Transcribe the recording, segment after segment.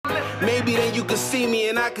Maybe then you can see me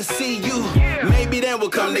and I can see you. Maybe then we'll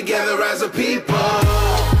come together as a people.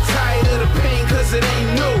 Tired of the pain cause it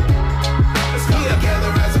ain't new. Let's come together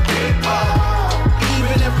as a people.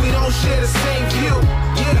 Even if we don't share the same view,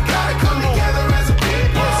 we gotta come together as a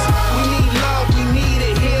people. We need love, we need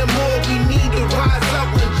to hear more. We need to rise up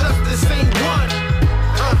when justice ain't won.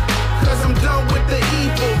 Cause I'm done with the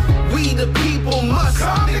evil. We the people must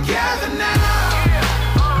come together now.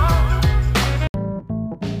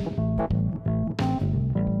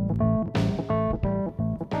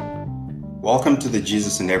 Welcome to the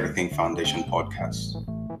Jesus and Everything Foundation podcast.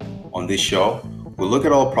 On this show, we look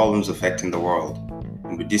at all problems affecting the world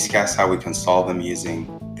and we discuss how we can solve them using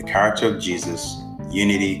the character of Jesus,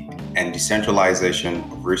 unity, and decentralization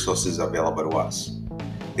of resources available to us.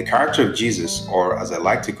 The character of Jesus, or as I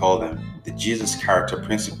like to call them, the Jesus character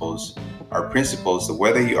principles, are principles that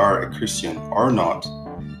whether you are a Christian or not,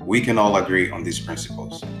 we can all agree on these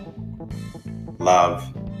principles. Love,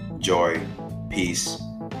 joy, peace,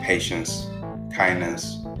 patience,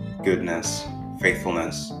 kindness, goodness,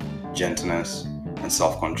 faithfulness, gentleness, and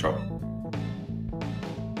self-control.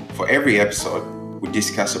 For every episode, we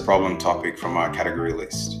discuss a problem topic from our category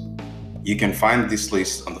list. You can find this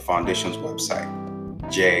list on the Foundation's website,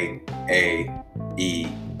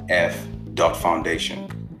 jaef.foundation.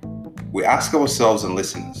 We ask ourselves and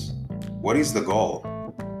listeners, what is the goal?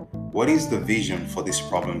 What is the vision for this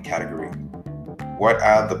problem category? What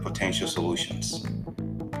are the potential solutions?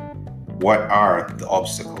 What are the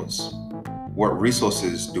obstacles? What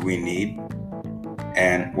resources do we need?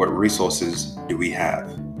 And what resources do we have?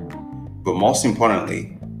 But most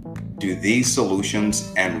importantly, do these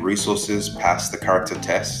solutions and resources pass the character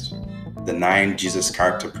test, the 9 Jesus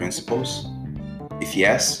character principles? If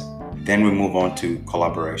yes, then we move on to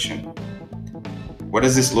collaboration. What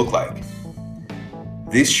does this look like?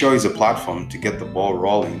 This show is a platform to get the ball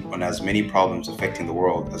rolling on as many problems affecting the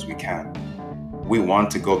world as we can. We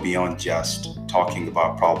want to go beyond just talking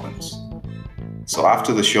about problems. So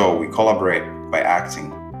after the show, we collaborate by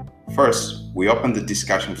acting. First, we open the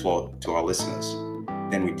discussion floor to our listeners.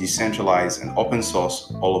 Then we decentralize and open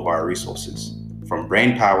source all of our resources, from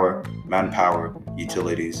brain power, manpower,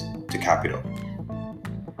 utilities, to capital.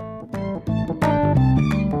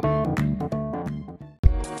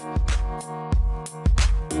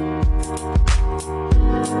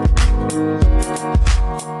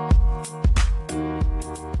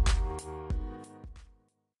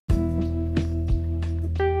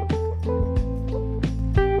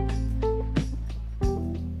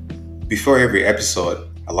 Before every episode,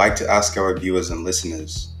 I like to ask our viewers and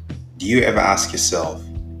listeners, do you ever ask yourself,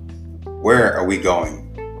 where are we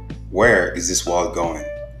going? Where is this world going?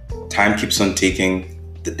 Time keeps on ticking,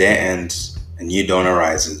 the day ends, a new dawn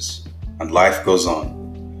arises, and life goes on.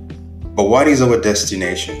 But what is our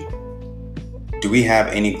destination? Do we have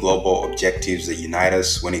any global objectives that unite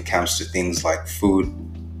us when it comes to things like food,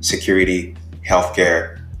 security,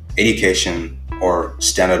 healthcare, education, or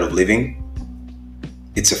standard of living?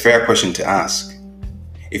 It's a fair question to ask.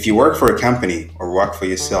 If you work for a company or work for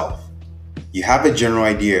yourself, you have a general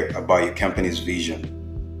idea about your company's vision.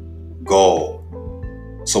 Goal.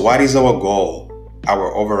 So what is our goal,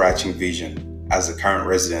 our overarching vision as the current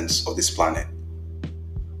residents of this planet?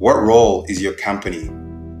 What role is your company,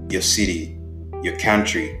 your city, your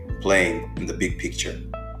country playing in the big picture?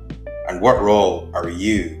 And what role are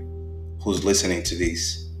you, who's listening to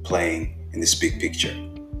this, playing in this big picture?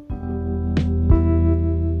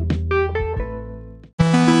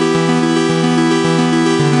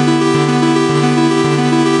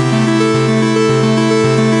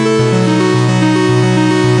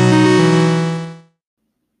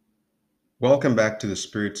 Welcome back to the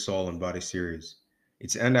Spirit, Soul, and Body series.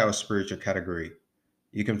 It's and our spiritual category.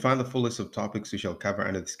 You can find the full list of topics we shall cover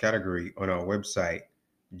under this category on our website,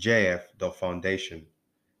 jaef.foundation.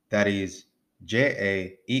 That is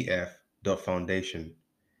jaef.foundation.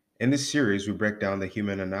 In this series, we break down the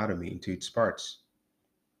human anatomy into its parts: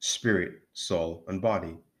 spirit, soul, and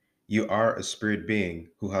body. You are a spirit being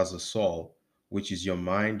who has a soul, which is your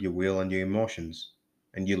mind, your will, and your emotions,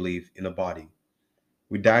 and you live in a body.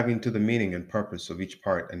 We dive into the meaning and purpose of each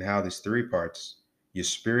part and how these 3 parts, your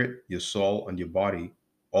spirit, your soul, and your body,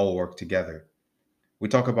 all work together. We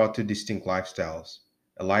talk about 2 distinct lifestyles,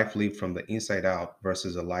 a life lived from the inside out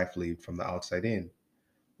versus a life lived from the outside in.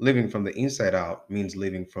 Living from the inside out means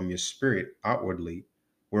living from your spirit outwardly,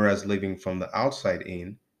 whereas living from the outside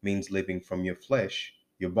in means living from your flesh,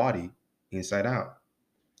 your body, inside out.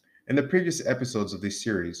 In the previous episodes of this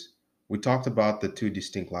series, we talked about the 2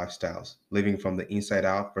 distinct lifestyles, living from the inside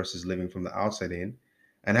out versus living from the outside in,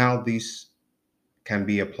 and how these can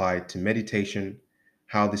be applied to meditation,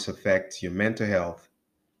 how this affects your mental health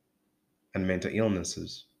and mental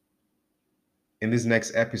illnesses. In these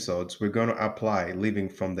next episodes, we're going to apply living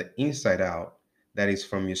from the inside out, that is,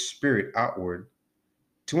 from your spirit outward,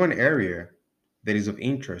 to an area that is of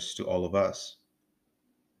interest to all of us: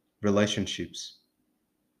 relationships.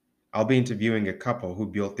 I'll be interviewing a couple who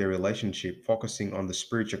built their relationship focusing on the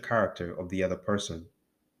spiritual character of the other person.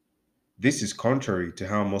 This is contrary to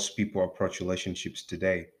how most people approach relationships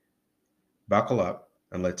today. Buckle up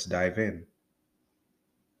and let's dive in.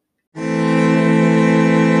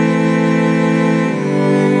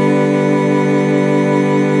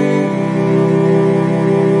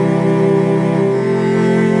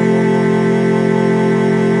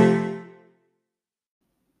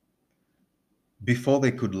 Before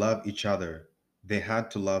they could love each other, they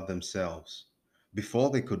had to love themselves. Before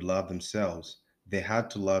they could love themselves, they had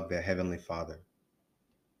to love their Heavenly Father.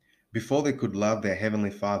 Before they could love their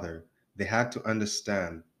Heavenly Father, they had to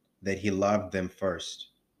understand that He loved them first.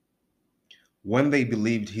 When they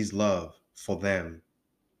believed His love for them,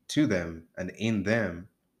 to them, and in them,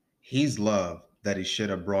 His love that is shed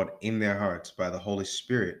abroad in their hearts by the Holy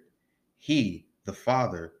Spirit, He, the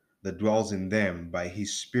Father, that dwells in them by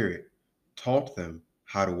His Spirit, taught them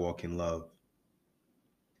how to walk in love.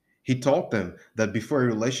 He taught them that before a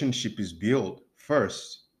relationship is built,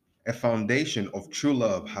 first, a foundation of true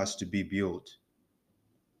love has to be built.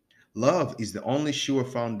 Love is the only sure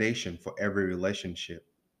foundation for every relationship,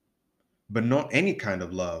 but not any kind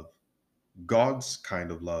of love, God's kind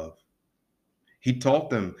of love. He taught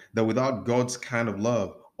them that without God's kind of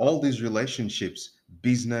love, all these relationships,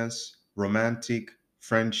 business, romantic,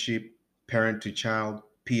 friendship, parent to child,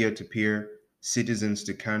 peer to peer, citizens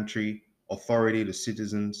to country, authority to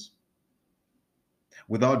citizens,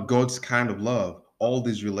 without God's kind of love, all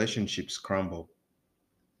these relationships crumble.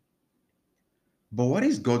 But what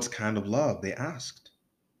is God's kind of love? They asked.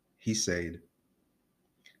 He said,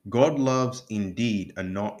 God loves in deed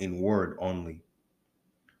and not in word only.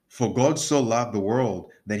 For God so loved the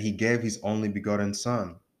world that he gave his only begotten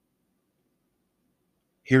Son.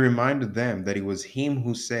 He reminded them that it was him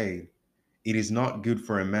who said, "It is not good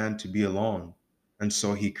for a man to be alone," and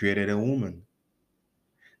so he created a woman.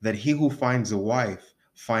 That he who finds a wife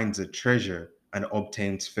finds a treasure and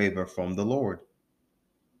obtains favor from the Lord.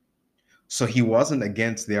 So he wasn't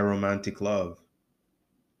against their romantic love.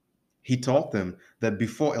 He taught them that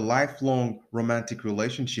before a lifelong romantic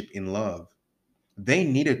relationship in love, they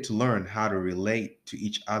needed to learn how to relate to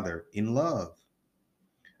each other in love.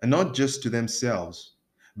 And not just to themselves,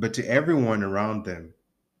 but to everyone around them.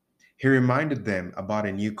 He reminded them about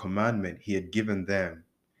a new commandment he had given them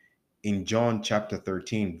in John chapter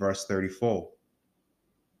 13, verse 34.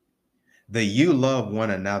 That you love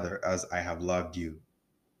one another as I have loved you,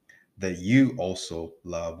 that you also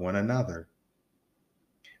love one another.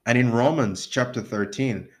 And in Romans chapter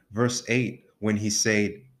 13, verse 8, when he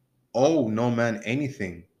said, "Owe no man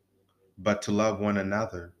anything but to love one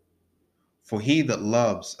another, for he that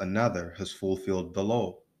loves another has fulfilled the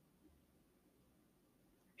law."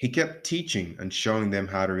 He kept teaching and showing them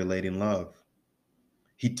how to relate in love.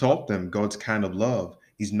 He taught them God's kind of love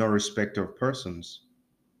is no respecter of persons.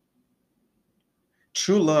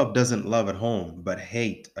 True love doesn't love at home, but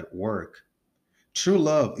hate at work. True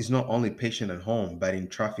love is not only patient at home, but in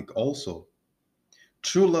traffic also.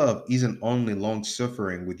 True love isn't only long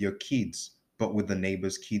suffering with your kids, but with the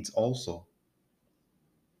neighbor's kids also.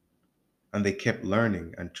 And they kept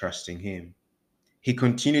learning and trusting him. He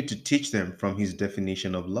continued to teach them from his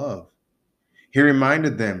definition of love. He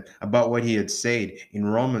reminded them about what he had said in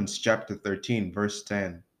Romans chapter 13, verse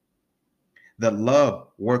 10, that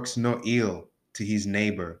love works no ill to his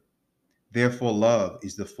neighbor. Therefore, love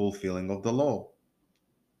is the fulfilling of the law.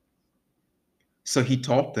 So he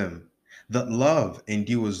taught them that love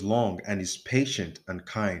endures long and is patient and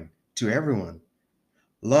kind to everyone.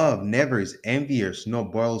 Love never is envious nor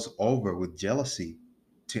boils over with jealousy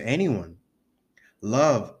to anyone.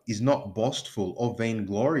 Love is not boastful or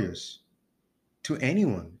vainglorious to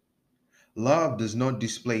anyone. Love does not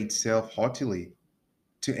display itself haughtily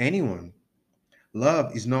to anyone.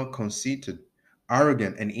 Love is not conceited,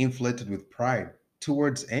 arrogant, and inflated with pride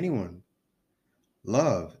towards anyone.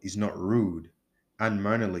 Love is not rude,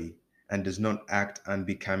 unmannerly, and does not act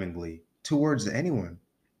unbecomingly towards anyone.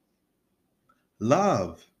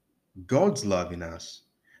 Love, God's love in us,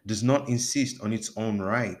 does not insist on its own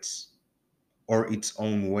rights or its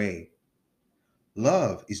own way.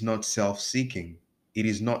 Love is not self-seeking. It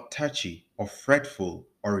is not touchy or fretful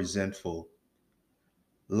or resentful.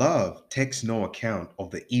 Love takes no account of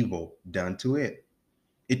the evil done to it.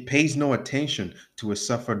 It pays no attention to a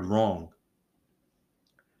suffered wrong.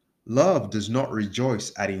 Love does not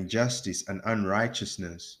rejoice at injustice and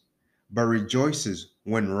unrighteousness, but rejoices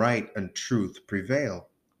when right and truth prevail.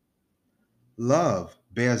 Love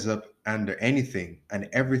bears up under anything and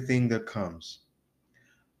everything that comes.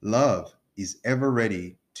 Love is ever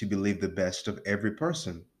ready to believe the best of every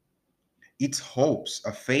person. Its hopes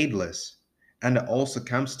are fadeless under all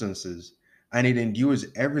circumstances, and it endures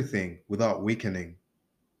everything without weakening.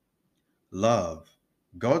 Love,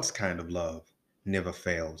 God's kind of love, never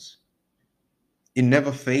fails. It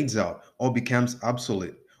never fades out or becomes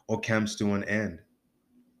obsolete or comes to an end.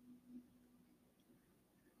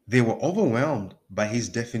 They were overwhelmed by his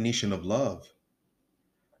definition of love.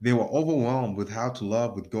 They were overwhelmed with how to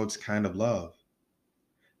love with God's kind of love.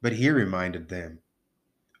 But he reminded them,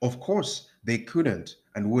 of course, they couldn't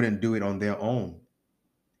and wouldn't do it on their own.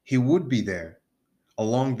 He would be there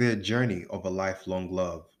along their journey of a lifelong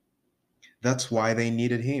love. That's why they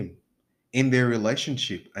needed him in their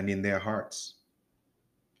relationship and in their hearts,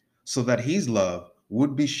 so that his love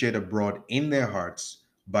would be shed abroad in their hearts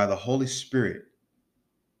by the Holy Spirit.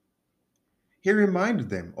 He reminded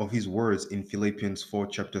them of his words in Philippians 4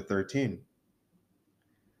 chapter 13,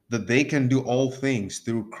 that they can do all things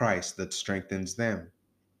through Christ that strengthens them.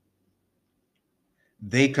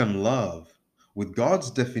 They can love with God's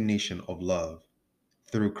definition of love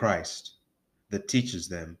through Christ that teaches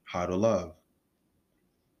them how to love.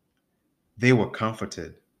 They were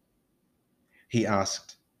comforted. He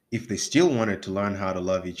asked if they still wanted to learn how to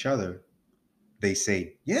love each other. They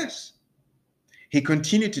said yes. He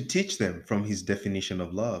continued to teach them from his definition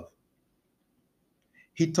of love.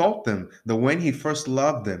 He taught them that when he first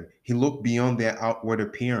loved them, he looked beyond their outward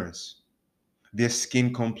appearance, their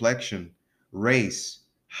skin complexion, race,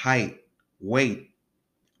 height, weight,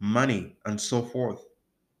 money, and so forth.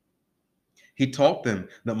 He taught them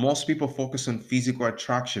that most people focus on physical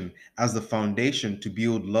attraction as the foundation to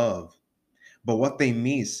build love. But what they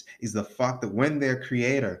miss is the fact that when their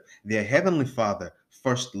Creator, their Heavenly Father,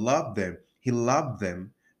 first loved them, he loved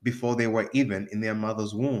them before they were even in their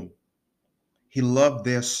mother's womb. He loved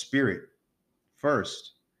their spirit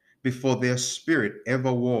first, before their spirit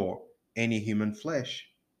ever wore any human flesh.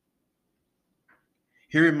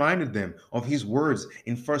 He reminded them of his words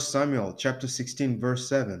in 1 Samuel chapter 16, verse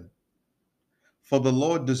 7. For the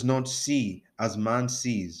Lord does not see as man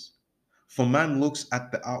sees. For man looks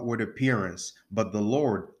at the outward appearance, but the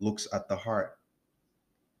Lord looks at the heart.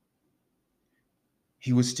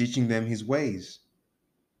 He was teaching them his ways,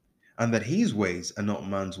 and that his ways are not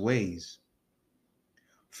man's ways.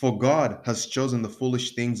 For God has chosen the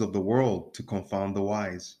foolish things of the world to confound the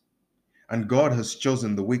wise, and God has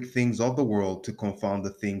chosen the weak things of the world to confound the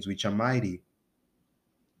things which are mighty.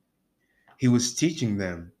 He was teaching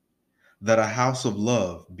them that a house of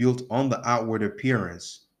love built on the outward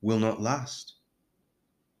appearance will not last.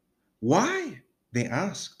 Why? They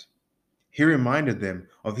asked. He reminded them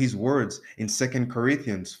of his words in 2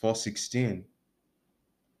 Corinthians 4:16.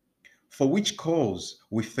 For which cause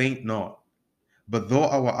we faint not, but though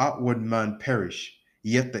our outward man perish,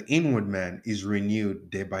 yet the inward man is renewed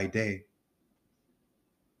day by day.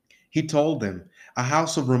 He told them a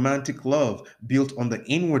house of romantic love built on the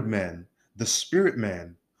inward man, the spirit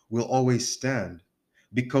man, will always stand,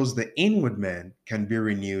 because the inward man can be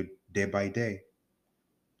renewed day by day.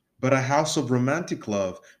 But a house of romantic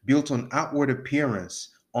love built on outward appearance,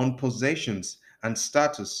 on possessions and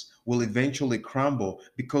status, will eventually crumble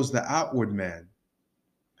because the outward man,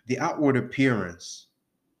 the outward appearance,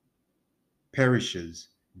 perishes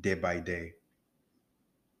day by day.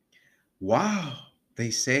 Wow,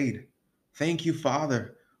 they said. Thank you,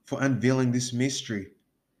 Father, for unveiling this mystery.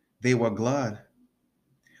 They were glad.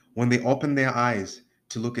 When they opened their eyes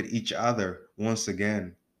to look at each other once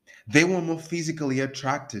again, they were more physically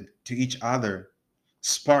attracted to each other.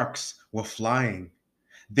 Sparks were flying.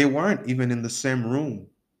 They weren't even in the same room.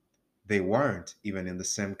 They weren't even in the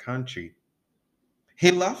same country.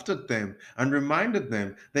 He laughed at them and reminded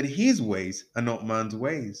them that his ways are not man's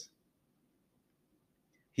ways.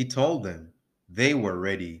 He told them they were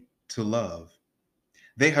ready to love.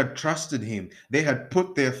 They had trusted him. They had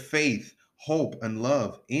put their faith, hope, and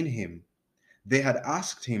love in him. They had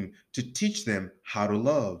asked him to teach them how to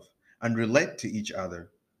love and relate to each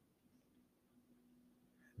other.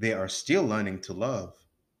 They are still learning to love,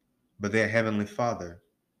 but their Heavenly Father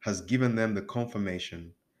has given them the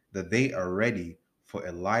confirmation that they are ready for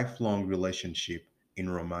a lifelong relationship in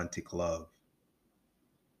romantic love.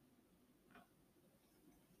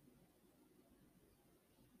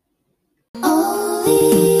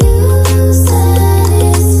 Only you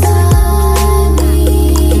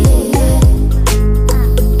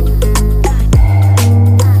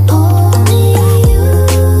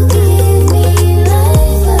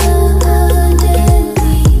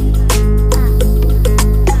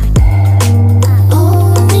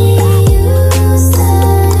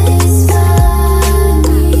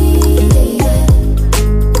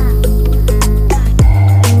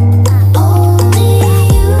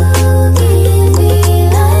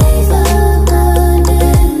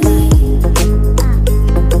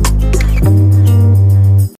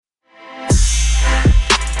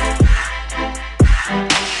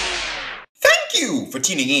for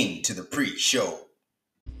tuning in to the pre-show.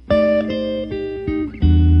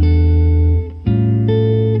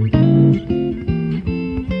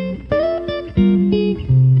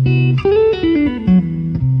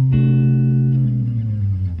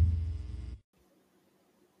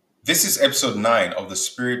 This is episode 9 of the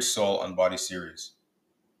Spirit, Soul, and Body series.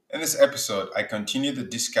 In this episode, I continue the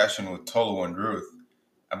discussion with Tolu and Ruth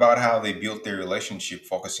about how they built their relationship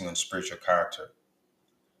focusing on spiritual character.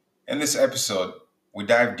 In this episode, we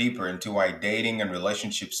dive deeper into why dating and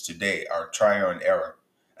relationships today are trial and error,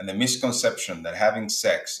 and the misconception that having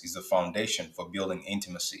sex is the foundation for building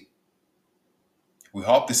intimacy. We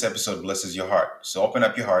hope this episode blesses your heart, so open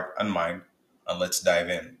up your heart and mind, and let's dive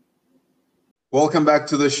in. Welcome back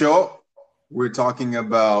to the show. We're talking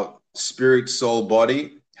about spirit, soul,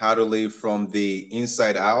 body, how to live from the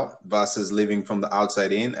inside out versus living from the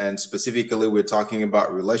outside in. And specifically, we're talking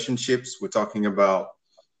about relationships. We're talking about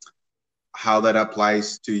how that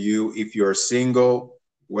applies to you if you're single,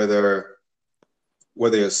 whether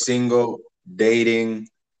you're single, dating,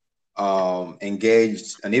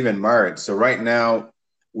 engaged, and even married. So right now,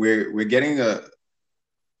 we're getting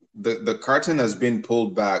the curtain has been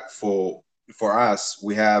pulled back for us.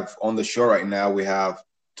 We have on the show right now, we have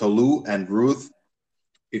Tolu and Ruth.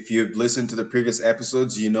 If you've listened to the previous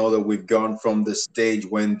episodes, you know that we've gone from the stage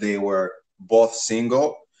when they were both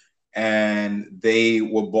single and they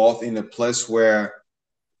were both in a place where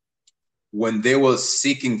when they were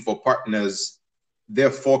seeking for partners, their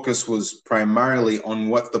focus was primarily on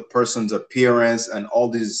what the person's appearance and all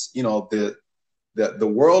these, the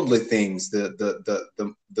worldly things,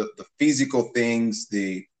 the physical things,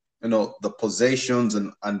 the possessions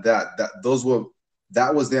and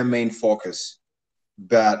that was their main focus.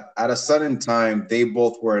 But at a certain time, they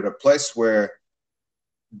both were at a place where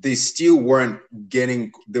they still weren't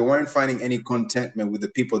finding any contentment with the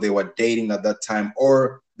people they were dating at that time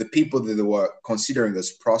or the people that they were considering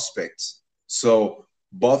as prospects. So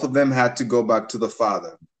both of them had to go back to the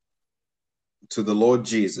Father, to the Lord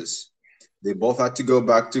Jesus. They both had to go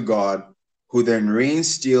back to God, who then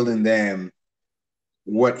reinstilled in them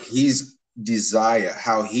what his desire,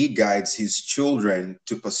 how he guides his children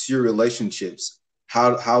to pursue relationships,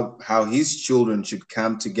 how his children should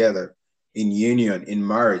come together in union, in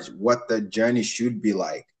marriage, what the journey should be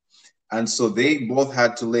like. And so they both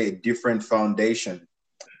had to lay a different foundation.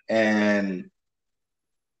 And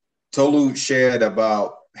Tolu shared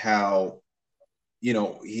about how,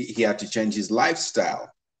 he had to change his lifestyle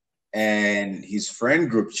and his friend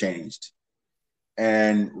group changed.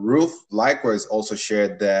 And Ruth likewise also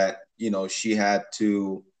shared that, she had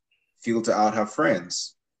to filter out her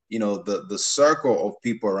friends, the circle of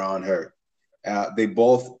people around her. They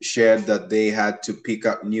both shared that they had to pick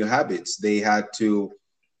up new habits. They had to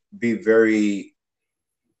be very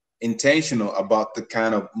intentional about the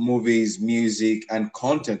kind of movies, music, and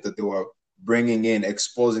content that they were bringing in,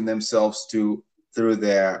 exposing themselves to through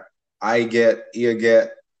their eye get, ear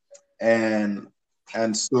get. And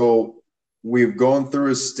so we've gone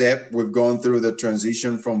through the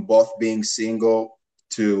transition from both being single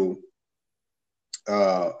to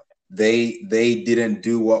they didn't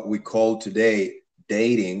do what we call today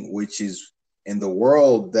dating, which is in the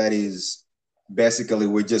world that is basically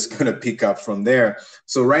we're just going to pick up from there.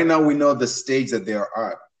 So right now we know the stage that they are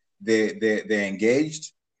at. They're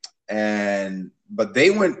engaged, but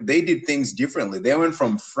they did things differently. They went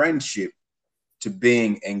from friendship to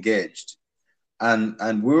being engaged.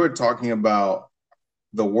 And we were talking about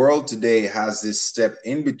the world today has this step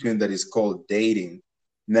in between that is called dating.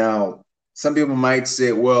 Now, some people might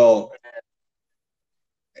say, well,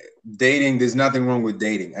 dating, there's nothing wrong with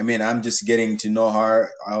dating. I mean, I'm just getting to know her,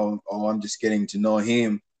 or I'm just getting to know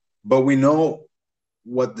him. But we know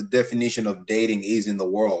what the definition of dating is in the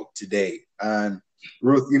world today. And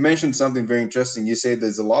Ruth, you mentioned something very interesting. You said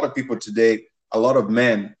there's a lot of people today, a lot of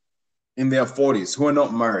men in their 40s who are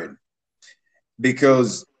not married.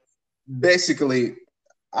 Because basically,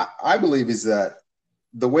 I believe is that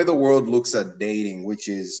the way the world looks at dating, which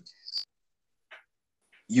is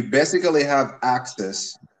you basically have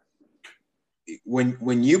access.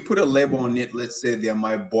 When you put a label on it, let's say they're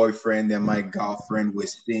my boyfriend, they're my girlfriend, we're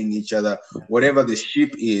seeing each other, whatever the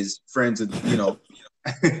ship is, friends, as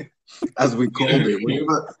we called it,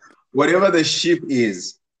 whatever the ship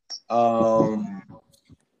is, I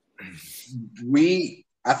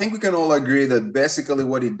think we can all agree that basically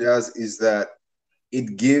what it does is that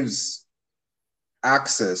it gives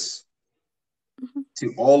access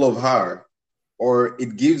to all of her, or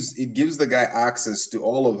it gives the guy access to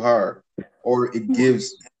all of her, or it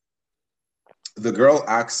gives the girl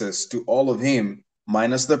access to all of him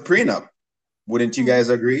minus the prenup. Wouldn't you guys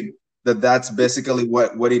agree? that's basically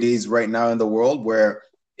what it is right now in the world, where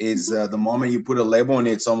is the moment you put a label on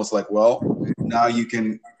it, it's almost like, well, now you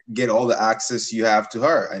can get all the access you have to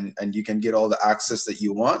her, and you can get all the access that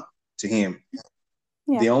you want to him.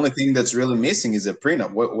 Yeah. The only thing that's really missing is a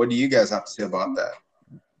prenup. What do you guys have to say about that?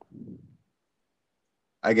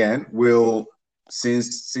 Again, we'll,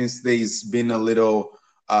 since there's been a little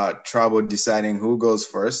trouble deciding who goes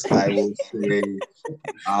first, I will say,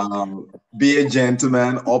 be a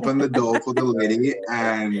gentleman, open the door for the lady,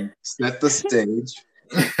 and set the stage.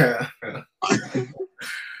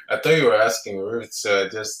 I thought you were asking Ruth, so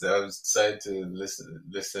I was excited to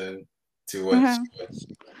listen to what Uh-huh. she was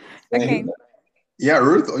Okay. saying. Yeah,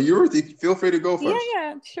 Ruth, feel free to go Yeah, first.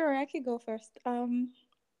 yeah, sure. I could go first.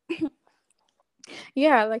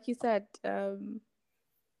 Yeah, like you said,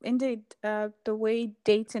 indeed, the way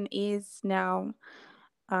dating is now,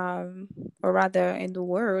 or rather in the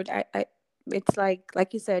world, it's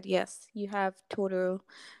like you said, yes, you have total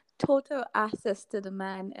access to the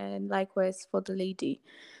man, and likewise for the lady.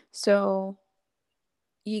 So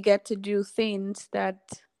you get to do things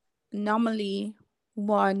that normally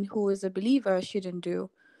one who is a believer shouldn't do.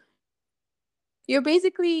 You're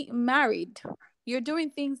basically married. You're doing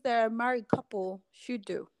things that a married couple should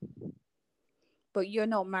do, but you're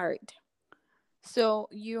not married. So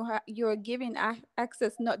you're giving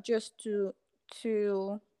access not just to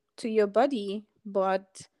to your body,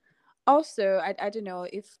 but also I don't know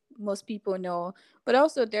if most people know, but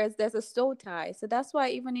also there's a soul tie. So that's why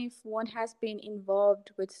even if one has been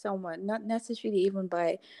involved with someone, not necessarily even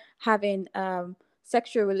by having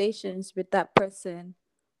sexual relations with that person,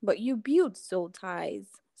 but you build soul ties.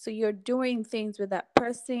 So you're doing things with that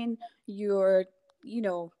person, you're, you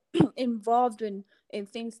know, involved in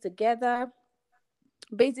things together,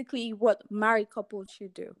 basically what married couples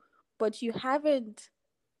should do. But you haven't,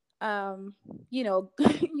 um you know,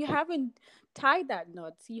 you haven't tied that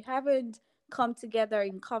knot, you haven't come together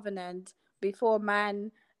in covenant before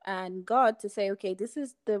man and God to say, okay, this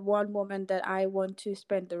is the one woman that I want to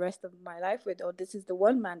spend the rest of my life with, or this is the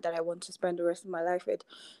one man that I want to spend the rest of my life with.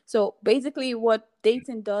 So basically what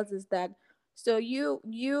dating does is that, so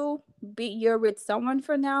you're with someone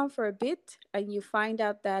for now for a bit, and you find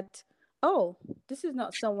out that, oh, this is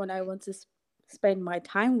not someone I want to spend my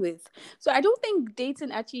time with. So I don't think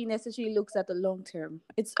dating actually necessarily looks at the long term.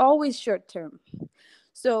 It's always short term.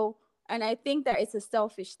 So, and I think that it's a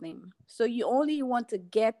selfish thing. So you only want to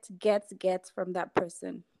get from that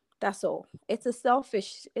person. That's all. It's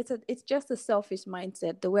just a selfish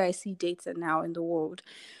mindset, the way I see dating now in the world.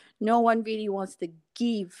 No one really wants to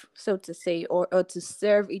give, so to say, or to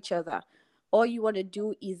serve each other. All you want to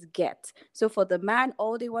do is get. So for the man,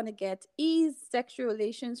 all they want to get is sexual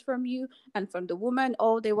relations from you, and from the woman,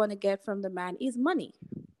 all they want to get from the man is money.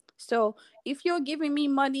 So if you're giving me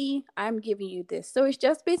money, I'm giving you this. So it's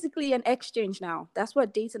just basically an exchange now. That's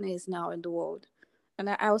what dating is now in the world. And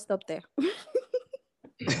I'll stop there.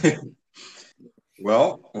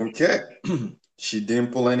 Well, okay. She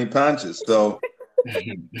didn't pull any punches. So,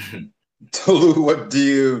 Tolu, what do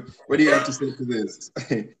you have to say to this?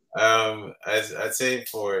 As I'd say,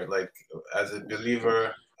 for like, as a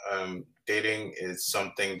believer, dating is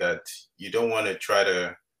something that you don't want to try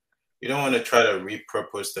to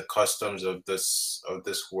repurpose the customs of this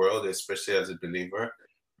world, especially as a believer,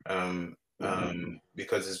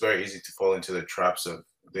 because it's very easy to fall into the traps of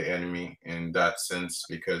the enemy in that sense.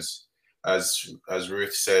 Because as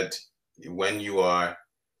Ruth said, when you are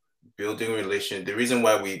building relation, the reason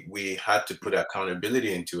why we had to put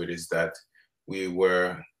accountability into it is that we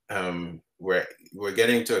we're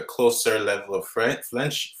getting to a closer level of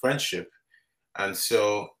friendship, and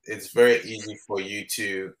so it's very easy for you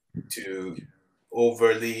to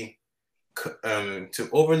overly to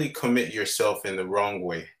overly commit yourself in the wrong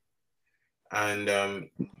way, and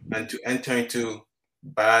to enter into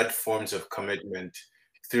bad forms of commitment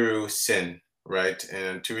through sin, right,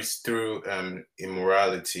 and through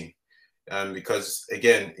immorality. Because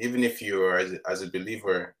again, even if you are as a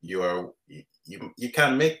believer, you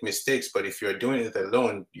can make mistakes, but if you're doing it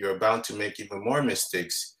alone, you're bound to make even more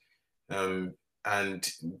mistakes. And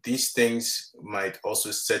these things might also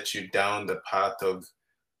set you down the path of,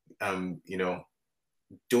 you know,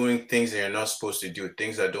 doing things that you're not supposed to do,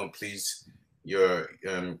 things that don't please your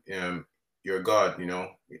God, you know,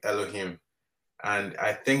 Elohim. And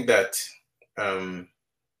I think that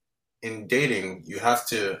in dating, you have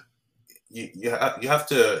to.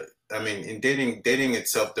 I mean, in dating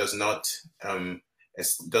itself doesn't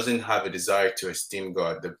have a desire to esteem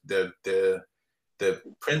God. The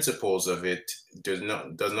principles of it does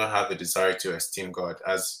not have a desire to esteem God,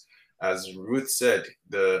 as Ruth said,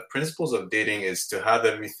 the principles of dating is to have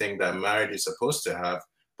everything that marriage is supposed to have,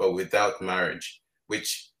 but without marriage,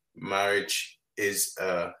 which marriage is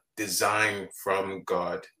a design from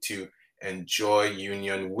God to enjoy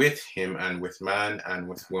union with him and with man and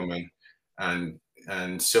with woman.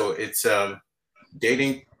 And so it's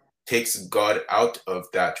dating takes God out of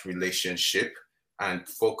that relationship and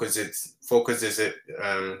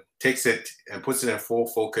takes it and puts it in full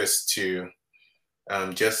focus to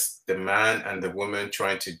just the man and the woman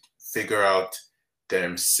trying to figure out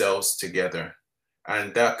themselves together.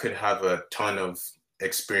 And that could have a ton of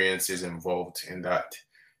experiences involved in that.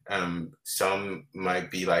 Some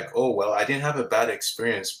might be like, oh, well, I didn't have a bad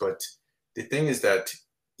experience. But the thing is that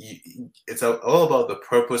it's all about the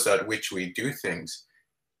purpose at which we do things.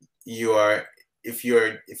 If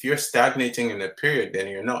you're stagnating in a period, then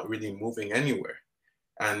you're not really moving anywhere.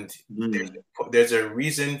 And there's a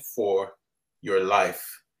reason for your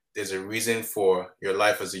life. There's a reason for your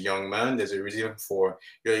life as a young man. There's a reason for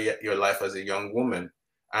your life as a young woman.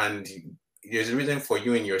 And there's a reason for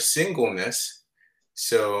you in your singleness.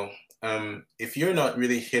 So if you're not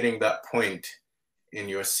really hitting that point in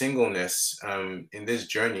your singleness, in this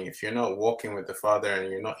journey, if you're not walking with the Father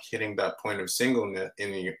and you're not hitting that point of singleness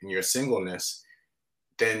in your singleness,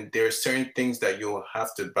 then there are certain things that you'll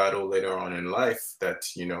have to battle later on in life that,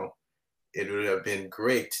 it would have been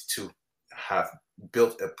great to have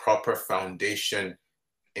built a proper foundation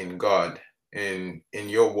in God, in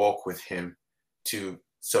your walk with him, to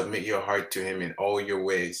submit your heart to him in all your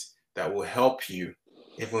ways. That will help you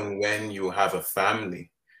even when you have a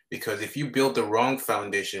family. Because if you build the wrong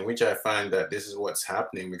foundation, which I find that this is what's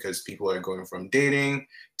happening, because people are going from dating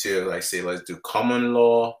to, like, say, let's do common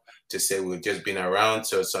law, to say we've just been around.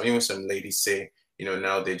 So even some ladies say,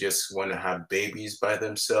 now they just want to have babies by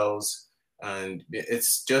themselves. And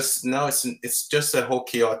it's just a whole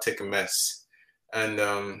chaotic mess. And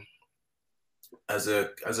as a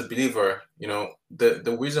believer,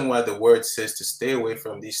 the reason why the word says to stay away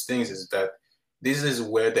from these things is that this is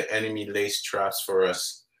where the enemy lays traps for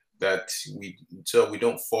us, so we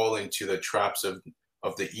don't fall into the traps of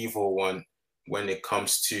the evil one when it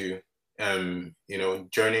comes to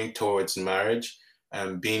journeying towards marriage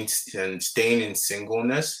and staying in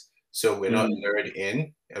singleness. So we're not lured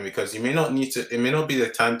in, and because it may not be the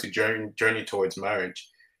time to journey towards marriage.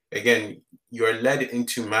 Again, you are led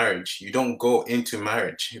into marriage. You don't go into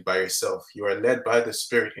marriage by yourself. You are led by the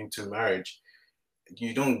Spirit into marriage.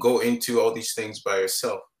 You don't go into all these things by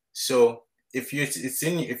yourself. So if it's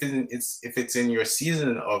in your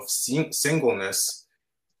season of singleness,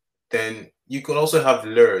 then you could also have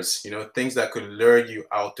lures, things that could lure you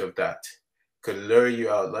out of that. Could lure you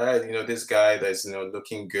out, like, this guy that's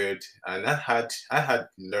looking good. And I had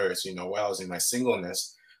lures, while I was in my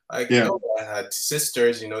singleness. Like, I had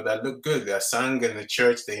sisters, that looked good, that sang in the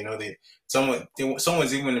church.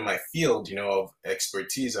 Someone's even in my field, of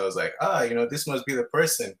expertise. I was like, this must be the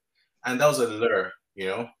person. And that was a lure,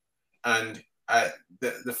 and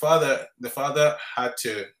the father had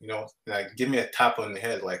to, like, give me a tap on the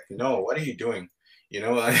head, like, no, what are you doing?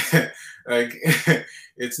 Like,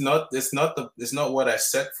 it's not what I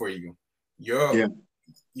set for you.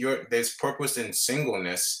 There's purpose in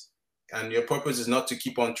singleness, and your purpose is not to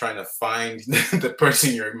keep on trying to find the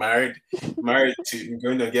person you're married to, you're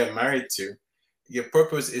going to get married to. Your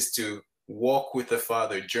purpose is to walk with the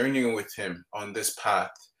Father, journeying with him on this path,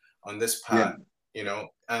 and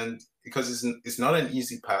because it's not an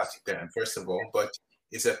easy path then, first of all, but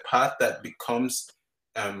it's a path that becomes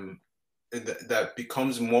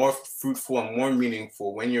more fruitful and more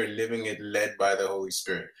meaningful when you're living it led by the Holy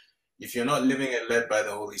Spirit. If you're not living it led by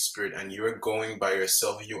the Holy Spirit and you're going by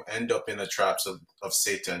yourself, you end up in the traps of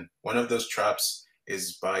Satan. One of those traps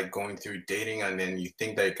is by going through dating, and then you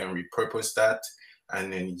think that you can repurpose that,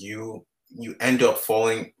 and then you end up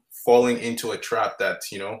falling into a trap that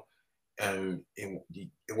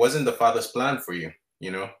it wasn't the Father's plan for you.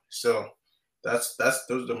 So those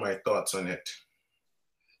are my thoughts on it.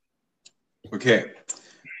 Okay.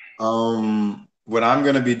 What I'm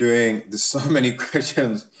going to be doing, there's so many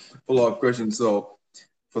questions, follow-up questions. So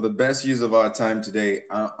for the best use of our time today,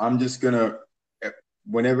 I'm just going to,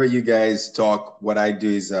 whenever you guys talk, what I do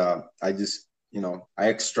is I just, I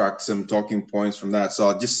extract some talking points from that. So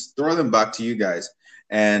I'll just throw them back to you guys,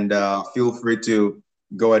 and feel free to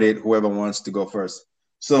go at it, whoever wants to go first.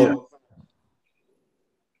 So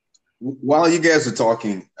while you guys are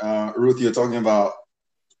talking, Ruth, you're talking about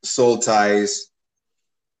soul ties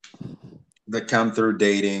that come through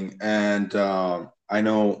dating, and I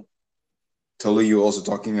know Tolu, you also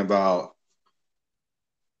talking about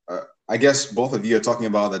I guess both of you are talking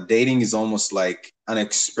about that dating is almost like an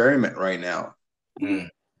experiment right now. Mm.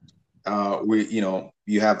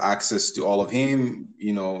 You have access to all of him.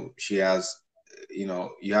 She has,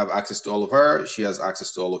 you have access to all of her. She has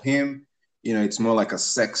access to all of him. It's more like a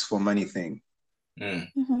sex for money thing. Mm.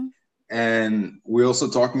 Mm-hmm. And we're also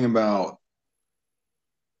talking about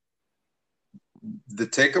the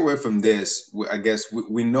takeaway from this. I guess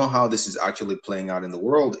we know how this is actually playing out in the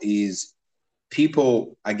world is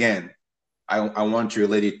people, again, I want to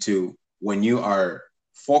relate it to when you are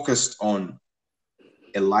focused on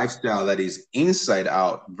a lifestyle that is inside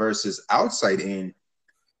out versus outside in.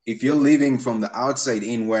 If you're living from the outside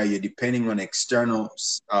in, where you're depending on external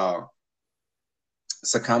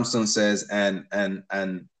circumstances and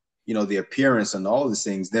the appearance and all these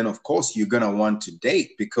things, then of course you're gonna want to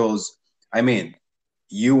date because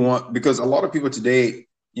because a lot of people today,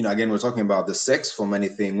 again, we're talking about the sex for money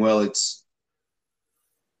thing. Well, it's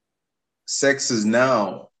sex is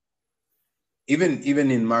now even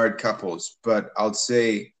in married couples, but I'll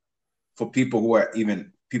say for people who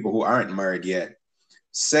aren't married yet,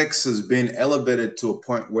 sex has been elevated to a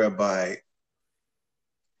point whereby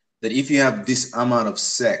that if you have this amount of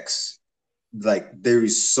sex, like there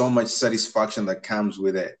is so much satisfaction that comes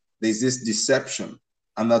with it. There's this deception,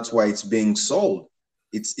 and that's why it's being sold.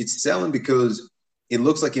 It's selling because it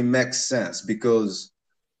looks like it makes sense because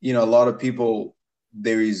a lot of people,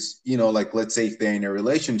 there is, like, let's say if they're in a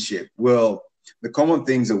relationship, well, the common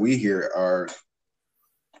things that we hear are,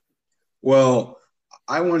 well,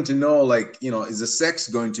 I want to know, like, is the sex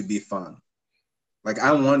going to be fun? Like,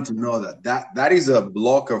 I want to know that is a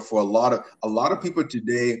blocker for a lot of people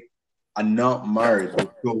today are not married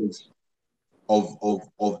because of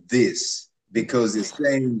this, because they're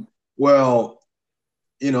saying, well,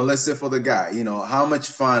 let's say for the guy, how much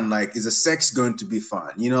fun, like, is the sex going to be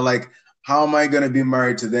fun? Like, how am I going to be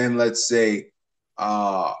married to them? Let's say,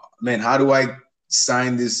 man, how do I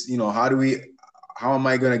sign this? How am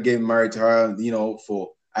I going to get married to her,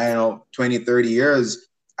 for, I don't know, 20, 30 years?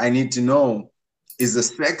 I need to know, is the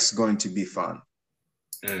sex going to be fun?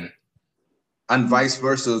 Mm. And vice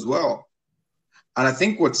versa as well. And I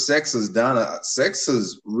think what sex has done, sex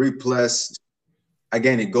has replaced,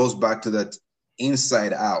 again, it goes back to that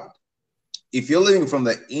inside out. If you're living from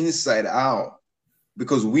the inside out,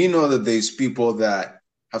 because we know that there's people that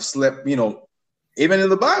have slept, even in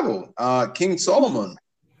the Bible, King Solomon,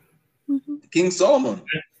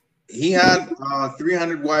 he had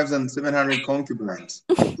 300 wives and 700 concubines.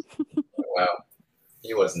 Wow.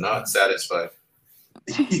 He was not satisfied.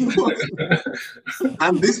 And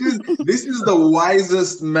this is the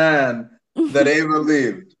wisest man that ever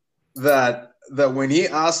lived. That when he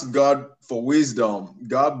asked God for wisdom,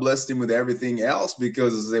 God blessed him with everything else,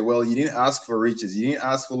 because he said, well, you didn't ask for riches, you didn't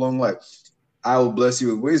ask for long life, I will bless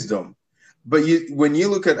you with wisdom. But when you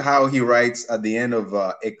look at how he writes at the end of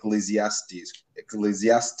Ecclesiastes,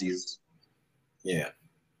 Yeah.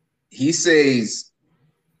 he says,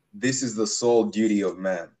 this is the sole duty of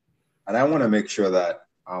man. And I want to make sure that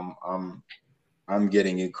I'm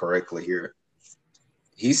getting it correctly here.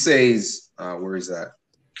 He says, where is that?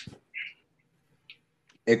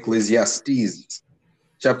 Ecclesiastes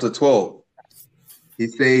chapter 12. He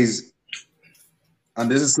says, and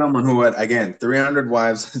this is someone who had, again, 300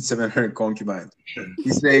 wives and 700 concubines.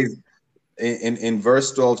 He says in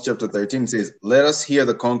verse 12, chapter 13, says, let us hear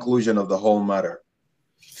the conclusion of the whole matter.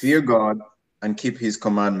 Fear God and keep his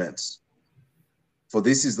commandments, for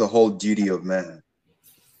this is the whole duty of man.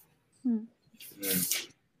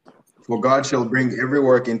 For God shall bring every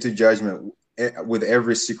work into judgment with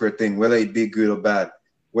every secret thing, whether it be good or bad,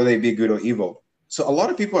 whether it be good or evil. So a lot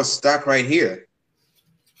of people are stuck right here.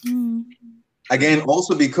 Again,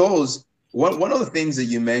 also because one of the things that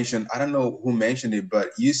you mentioned, I don't know who mentioned it,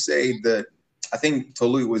 but you say that, I think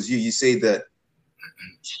Tolu, it was you. You say that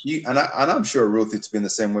and I'm sure, Ruth, it's been the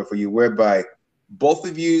same way for you, whereby both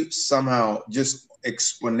of you somehow just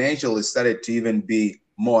exponentially started to even be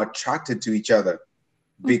more attracted to each other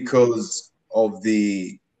because of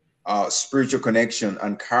the spiritual connection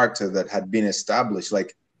and character that had been established.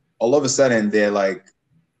 Like, all of a sudden they're like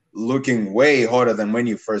looking way harder than when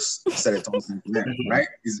you first started talking to them, right?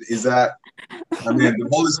 Is that, I mean,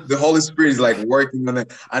 the Holy Spirit is like working on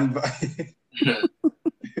it, and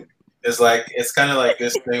it's kind of like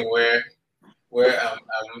this thing where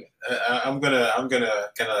I'm gonna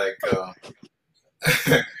kind of like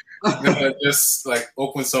I'm gonna just like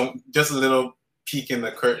open just a little peek in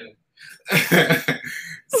the curtain.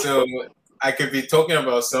 So I could be talking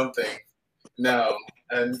about something now,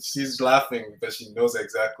 and she's laughing because she knows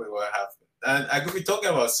exactly what happened. And I could be talking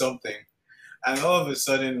about something, and all of a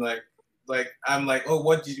sudden, like like I'm like, oh,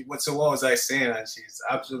 so what was I saying? And she's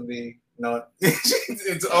absolutely not.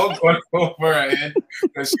 It's all gone over her head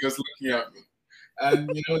because she was looking at me. And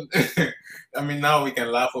I mean, now we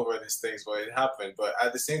can laugh over these things, but it happened. But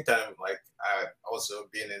at the same time, like I also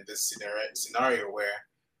been in this scenario where,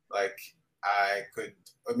 like, I could,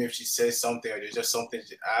 I mean, if she says something or there's just something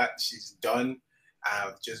she's done,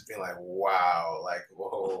 I've just been like, wow, like,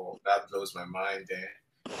 whoa, that blows my mind there.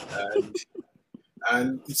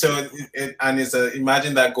 And so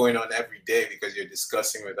imagine that going on every day because you're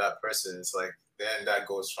discussing with that person. It's like then that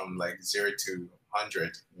goes from like 0 to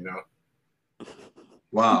 100,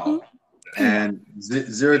 Wow. And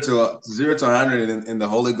 0 to 100 in the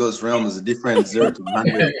Holy Ghost realm is a different 0 to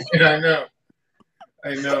 100.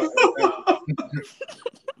 I know.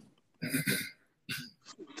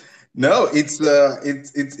 No, it's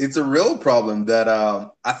a real problem that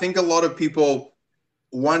I think a lot of people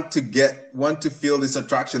want to feel this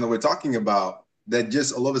attraction that we're talking about, that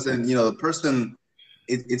just all of a sudden, the person,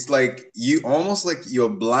 it's like you almost like you're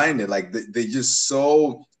blinded, like you're just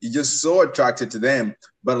so attracted to them.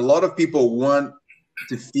 But a lot of people want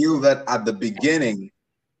to feel that at the beginning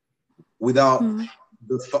without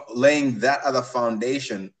laying that other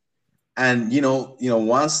foundation. And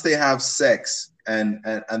once they have sex and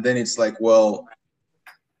then it's like, well,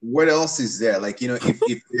 what else is there? Like,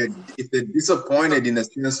 if they're disappointed in the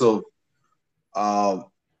sense of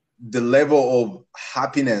the level of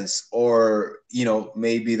happiness, or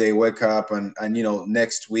maybe they wake up and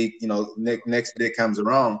next week, next day comes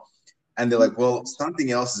around and they're like, well,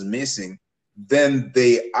 something else is missing, then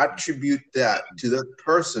they attribute that to that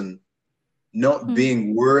person not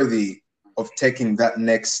being worthy of taking that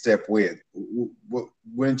next step with.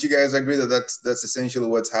 Wouldn't you guys agree that that's essentially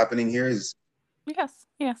what's happening here? Is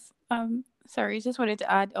Yes. Sorry, just wanted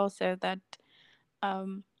to add also that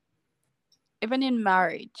even in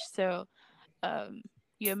marriage, so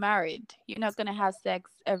you're married, you're not gonna have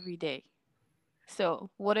sex every day.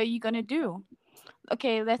 So what are you gonna do?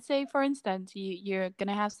 Okay, let's say for instance you're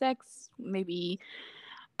gonna have sex maybe,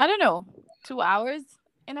 I don't know, 2 hours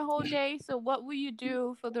in a whole day. So what will you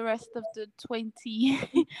do for the rest of the 22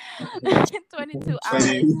 hours?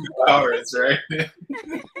 20 hours, right?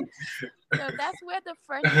 So that's where the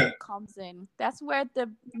friendship comes in. That's where the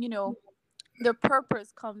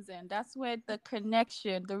purpose comes in. That's where the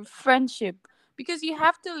connection, the friendship, because you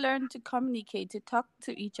have to learn to communicate, to talk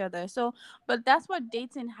to each other. So, but that's what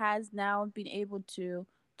dating has now been able to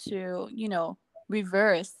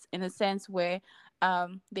reverse, in a sense where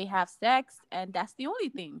they have sex and that's the only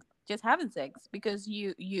thing, just having sex, because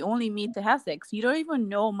you only meet to have sex. You don't even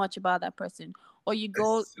know much about that person, or you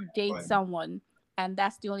go date someone and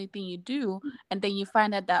that's the only thing you do, and then you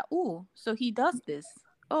find out that, oh, so he does this,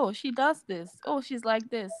 oh, she does this, oh, she's like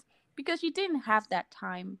this, because you didn't have that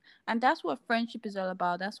time. And that's what friendship is all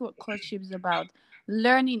about. That's what courtship is about.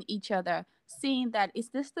 Learning each other, seeing that, is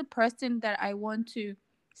this the person that I want to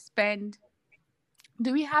spend,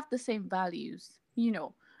 do we have the same values?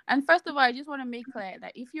 And first of all, I just want to make clear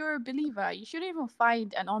that if you're a believer, you shouldn't even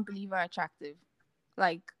find an unbeliever attractive.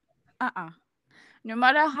 Like, no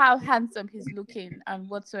matter how handsome he's looking and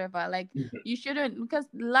whatsoever, like, you shouldn't, because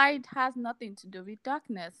light has nothing to do with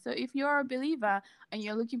darkness. So if you're a believer and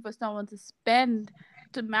you're looking for someone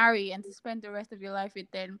to marry and to spend the rest of your life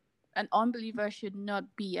with, then an unbeliever should not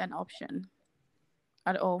be an option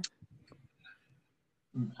at all.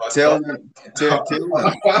 Tell them.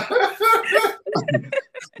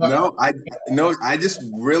 I just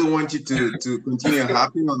really want you to continue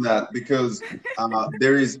harping on that, because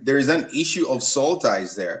there is an issue of soul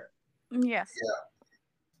ties there. Yes. Yeah.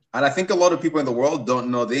 And I think a lot of people in the world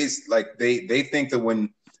don't know this. Like they think that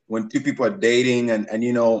when two people are dating and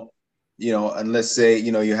and let's say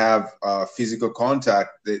you have physical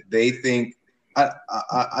contact, they think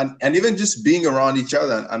and even just being around each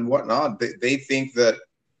other and whatnot, they think that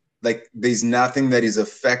like there's nothing that is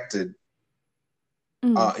affected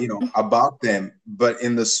about them. But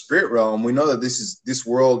in the spirit realm, we know that this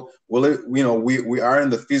world, well, we are in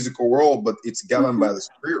the physical world, but it's governed by the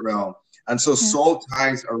spirit realm. And so soul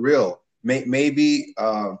ties are real. Maybe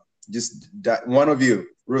just that one of you,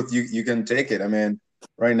 Ruth, you can take it. I mean,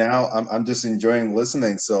 right now I'm just enjoying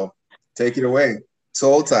listening. So take it away.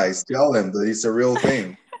 Soul ties, tell them that it's a real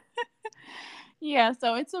thing. Yeah,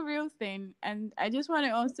 so it's a real thing. And I just want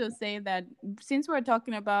to also say that since we're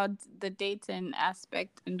talking about the dating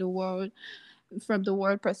aspect in the world, from the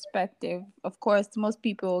world perspective, of course, most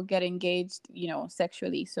people get engaged,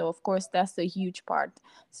 sexually. So of course, that's a huge part.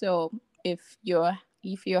 So if you're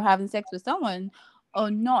having sex with someone or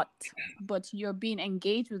not, but you're being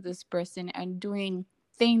engaged with this person and doing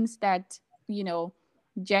things that,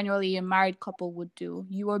 generally a married couple would do.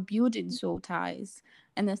 You are building soul ties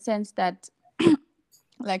in the sense that,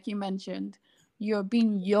 like you mentioned, you're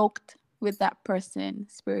being yoked with that person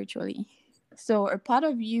spiritually. So a part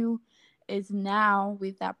of you is now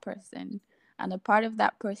with that person, and a part of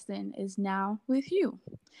that person is now with you.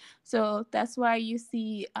 So that's why you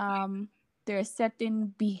see there are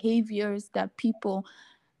certain behaviors that people,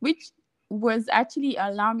 which was actually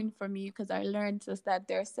alarming for me because I learned is that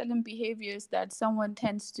there are certain behaviors that someone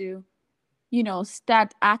tends to,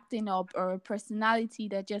 start acting up, or a personality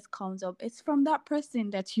that just comes up. It's from that person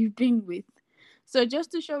that you've been with. So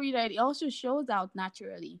just to show you that it also shows out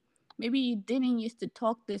naturally. Maybe you didn't used to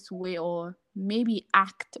talk this way, or maybe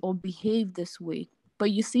act or behave this way,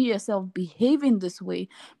 but you see yourself behaving this way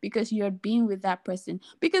because you're being with that person.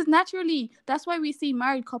 Because naturally, that's why we see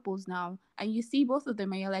married couples now, and you see both of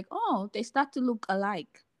them, and you're like, oh, they start to look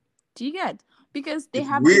alike. Do you get? Because they It's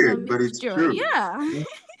have been a weird, but it's mixture. true. Yeah.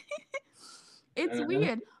 It's Mhm.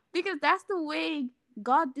 weird because that's the way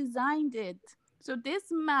God designed it. So this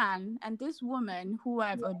man and this woman who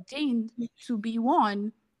I've ordained to be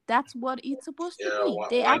one, that's what it's supposed to Yeah, be.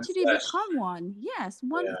 They one actually flesh. become one. Yes,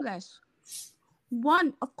 one Yeah. flesh.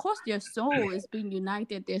 One, of course, their soul is being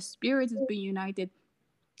united, their spirit is being united.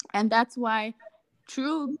 And that's why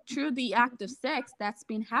through the act of sex, that's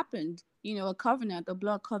been happened, a covenant, a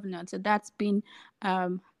blood covenant. So that's been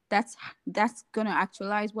um that's gonna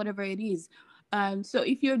actualize whatever it is. So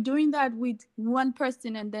if you're doing that with one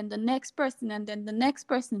person, and then the next person, and then the next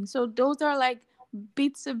person, so those are like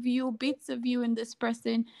bits of you in this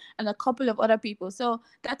person, and a couple of other people. So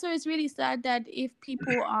that's why it's really sad that if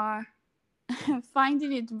people are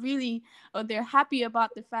finding it really, or they're happy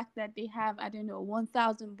about the fact that they have, I don't know,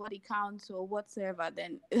 1,000 body counts or whatsoever,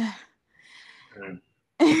 then Mm.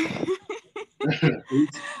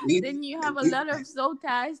 It's then you have a it, lot of soul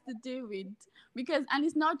ties to do with. Because, and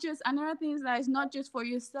it's not just, another thing is that it's not just for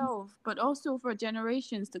yourself, but also for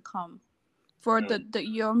generations to come, for the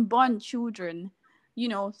your unborn children,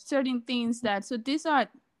 certain things that, so these are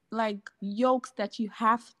like yokes that you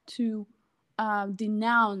have to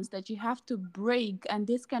denounce, that you have to break, and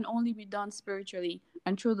this can only be done spiritually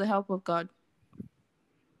and through the help of God.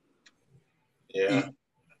 Yeah. it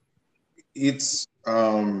it's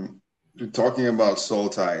talking about soul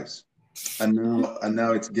ties, and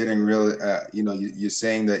now it's getting really you're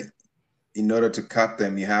saying that in order to cut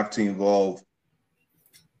them, you have to involve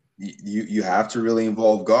you have to really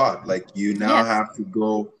involve God. Like, you now Yes. have to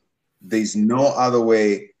go. There's no other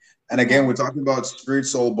way. And again, Yeah. we're talking about spirit,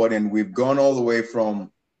 soul, body, and we've gone all the way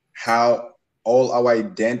from how all our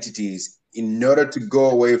identities, in order to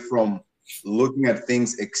go away from looking at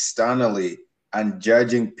things externally and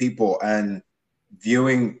judging people and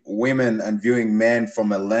viewing women and viewing men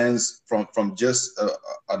from a lens, from just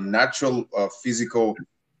a natural physical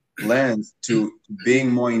lens, to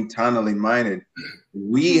being more internally minded.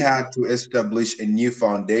 We Mhm. had to establish a new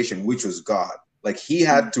foundation, which was God. Like, he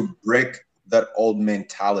had to break that old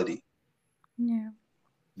mentality. Yeah.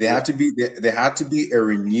 There had to be a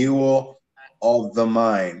renewal of the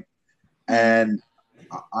mind. Mhm. And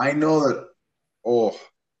I know that, oh,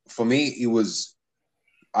 for me, it was,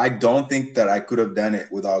 I don't think that I could have done it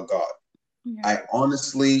without God. Yeah. I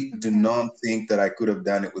honestly do Okay. not think that I could have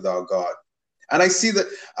done it without God. And I see that,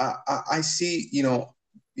 I see,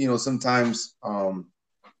 sometimes,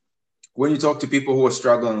 when you talk to people who are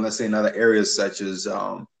struggling, let's say in other areas, such as,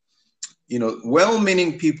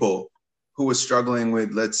 well-meaning people who are struggling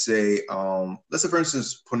with, let's say, for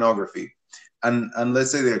instance, pornography, and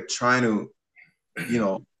let's say they're trying to, you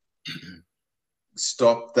know,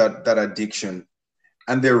 stop that addiction,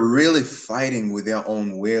 and they're really fighting with their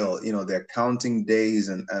own will. They're counting days,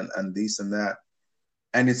 and this and that.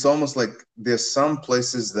 And it's almost like there's some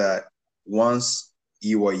places that, once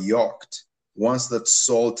you are yoked, once that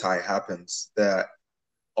soul tie happens, that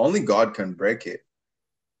only God can break it.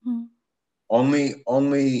 Mhm.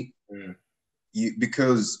 Only Mm. you,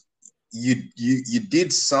 because you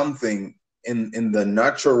did something in the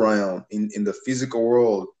natural realm, in the physical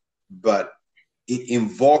world, but it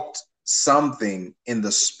invoked something in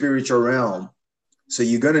the spiritual realm. So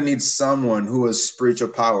you're going to need someone who has spiritual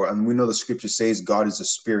power, and we know the scripture says God is a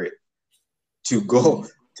spirit, to go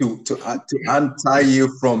to untie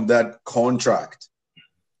you from that contract.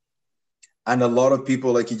 And a lot of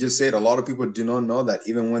people, like you just said, a lot of people do not know that,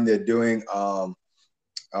 even when they're doing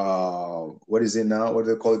what is it now, what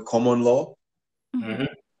do they call it, common law, Mhm. Mhm.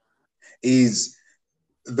 is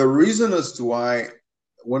the reason as to why,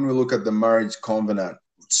 when we look at the marriage covenant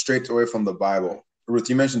straight away from the Bible. Ruth,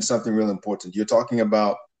 you mentioned something really important. You're talking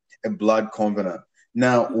about a blood covenant.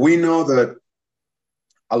 Now, we know that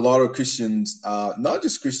a lot of Christians, not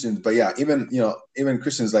just Christians, but yeah, even even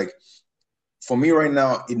Christians, like for me right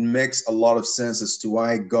now, it makes a lot of sense as to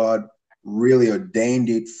why God really ordained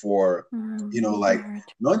it for, like Marriage.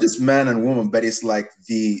 not just man and woman, but it's like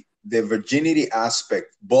the virginity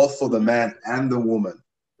aspect, both for the man and the woman,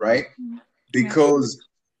 right? Yeah. Because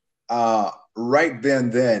right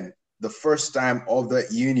then, the first time of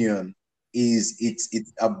that union is it's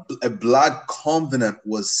a blood covenant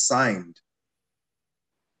was signed.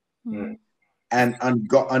 Mm. And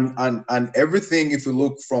everything, if you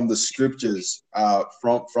look from the scriptures,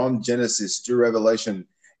 from Genesis to Revelation,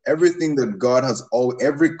 everything that God has,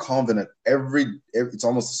 every covenant, every it's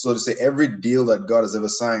almost so to say every deal that God has ever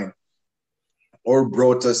signed or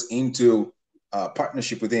brought us into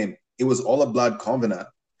partnership with Him, it was all a blood covenant.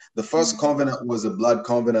 The first covenant was a blood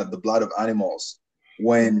covenant, the blood of animals,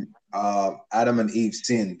 when Adam and Eve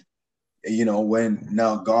sinned. When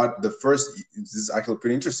now God, the first, this is actually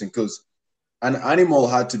pretty interesting because an animal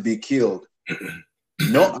had to be killed.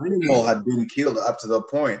 No animal had been killed up to that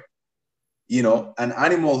point. An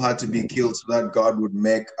animal had to be killed so that God would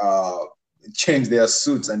change their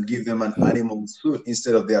suits and give them an animal suit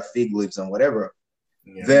instead of their fig leaves and whatever.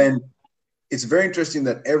 Yeah. Then it's very interesting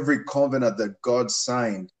that every covenant that God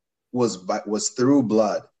signed was through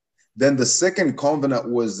blood. Then the second covenant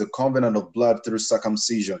was the covenant of blood through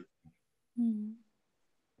circumcision. Mm.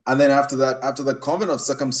 And then after that, after the covenant of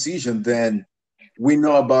circumcision, then we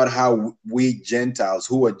know about how we Gentiles,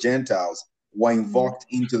 who are Gentiles, were invoked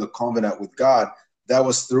into the covenant with God. That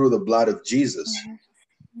was through the blood of Jesus.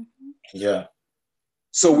 Yeah.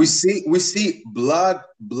 So we see blood.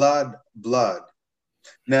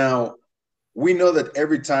 Now, we know that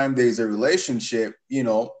every time there's a relationship,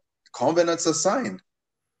 covenants are signed.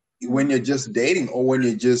 When you're just dating or when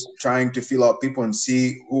you're just trying to feel out people and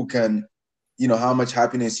see who can, how much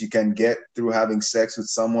happiness you can get through having sex with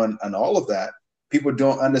someone and all of that, people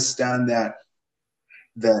don't understand that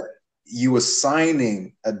you are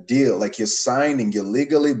signing a deal, like you're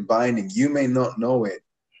legally binding. You may not know it,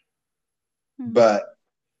 but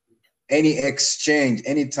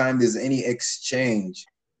anytime there's any exchange,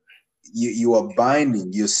 you are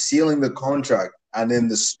binding, you're sealing the contract. And in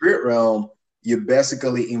the spirit realm, you're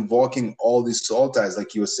basically invoking all these soul ties,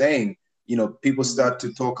 like you were saying. People start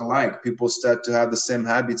to talk alike, people start to have the same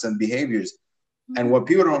habits and behaviors. And what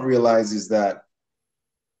people don't realize is that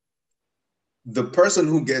the person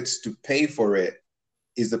who gets to pay for it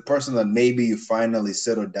is the person that maybe you finally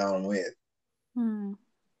settle down with.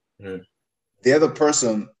 They're the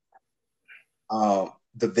person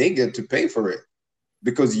that they get to pay for it,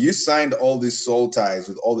 because you signed all these soul ties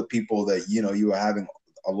with all the people that you were having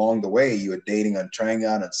along the way. You were dating and trying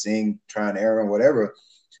out and seeing, trying error and whatever.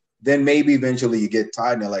 Then maybe eventually you get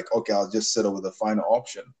tired and you're like, okay, I'll just settle with the final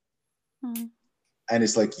option. And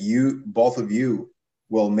it's like both of you,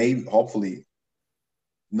 well, maybe hopefully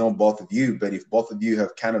not both of you, but if both of you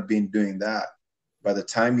have kind of been doing that, by the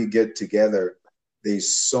time you get together,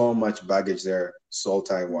 there's so much baggage there, soul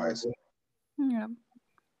tie wise.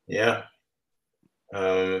 Yeah.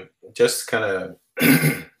 Just kind of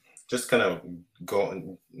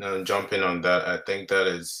jumping on that. I think that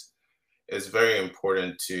is very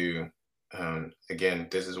important to, again,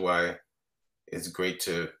 this is why it's great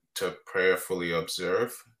to prayerfully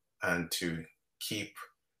observe and to keep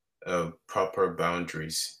proper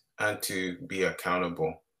boundaries and to be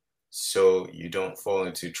accountable, so you don't fall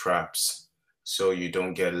into traps, so you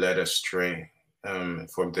don't get led astray,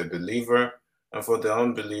 from the believer. And for the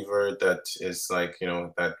unbeliever that is like,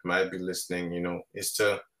 that might be listening, is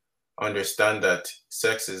to understand that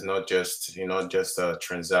sex is not just a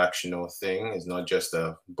transactional thing. It's not just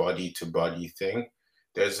a body to body thing.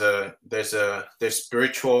 There's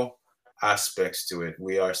spiritual aspects to it.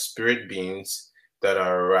 We are spirit beings that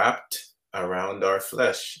are wrapped around our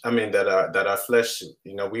flesh. I mean, that our flesh,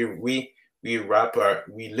 we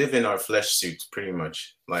live in our flesh suits pretty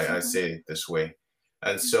much, like I say it this way.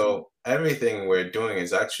 And so everything we're doing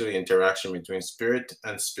is actually interaction between spirit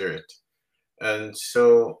and spirit. And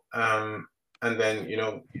so, and then,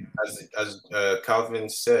 as Calvin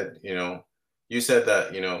said, you said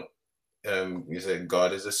that, you said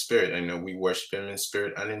God is a spirit, and we worship Him in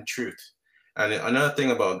spirit and in truth. And another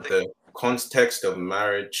thing about the context of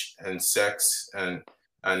marriage and sex and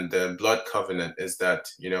the blood covenant is that,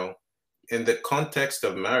 in the context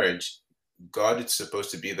of marriage, God is supposed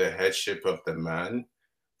to be the headship of the man,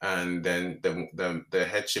 and then the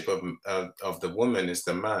headship of the woman is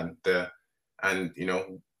the man.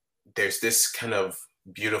 There's this kind of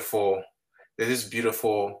beautiful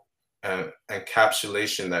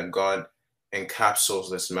encapsulation that God encapsulates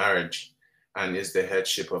this marriage. and is the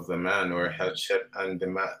headship of the man, or headship and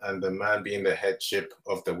the man being the headship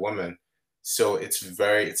of the woman. So it's a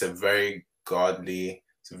very godly,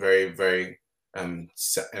 it's a very, very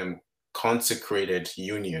consecrated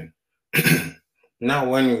union. Now,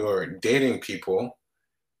 when you're dating people,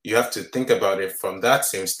 you have to think about it from that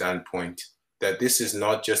same standpoint, that this is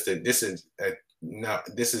not just this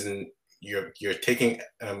isn't, you're taking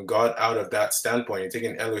God out of that standpoint. You're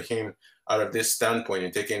taking Elohim out of this standpoint.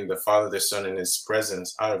 You're taking the Father, the Son, and His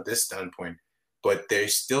presence out of this standpoint. But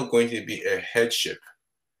there's still going to be a headship.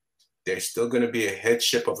 There's still going to be a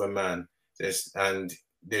headship of a man. And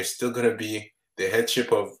there's still going to be the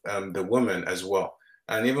headship of the woman as well.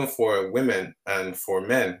 And even for women and for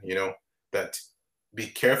men, that be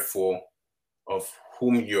careful of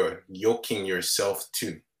whom you're yoking yourself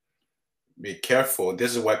to. Be careful.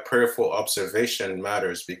 This is why prayerful observation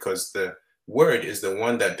matters, because the word is the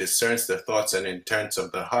one that discerns the thoughts and intents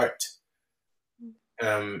of the heart.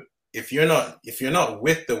 If you're not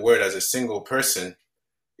with the word as a single person,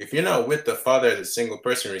 if you're not with the Father as a single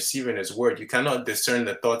person receiving His word, you cannot discern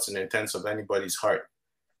the thoughts and intents of anybody's heart.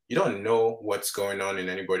 You don't know what's going on in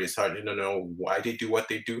anybody's heart. You don't know why they do what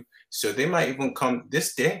they do. So they might even come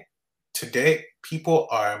today, people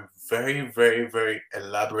are very, very, very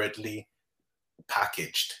elaborately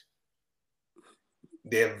packaged.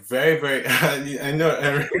 They're very, very, I know,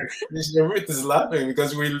 Ruth is laughing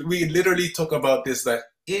because we literally talk about this, that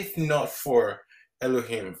if not for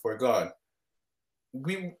Elohim, for God,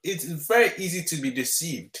 it's very easy to be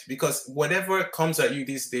deceived, because whatever comes at you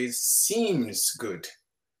these days seems good.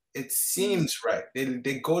 It seems right.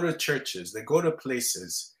 They go to churches, they go to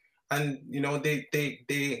places, and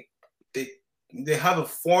they have a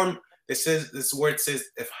form. It says, this word says,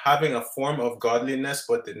 if having a form of godliness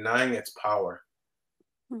but denying its power.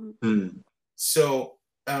 Mm. So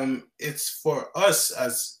it's for us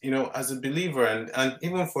as as a believer, and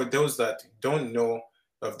even for those that don't know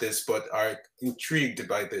of this but are intrigued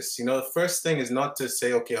by this. The first thing is not to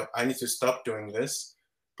say, okay, I need to stop doing this,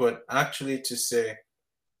 but actually to say,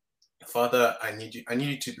 Father, I need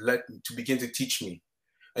you to begin to teach me.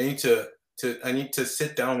 I need to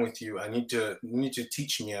sit down with you. You need to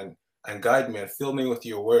teach me and guide me and fill me with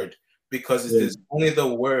your word, because it is only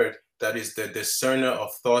the word that is the discerner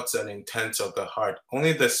of thoughts and intents of the heart.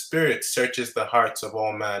 Only the Spirit searches the hearts of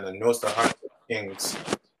all man and knows the hearts of kings.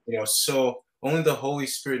 So only the Holy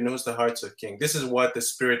Spirit knows the hearts of kings. This is what the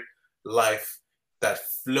Spirit life that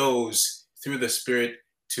flows through the Spirit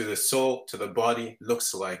to the soul, to the body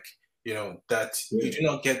looks like. That you do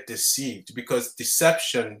not get deceived, because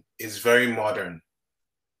deception is very modern.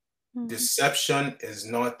 Deception is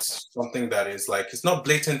not something that is it's not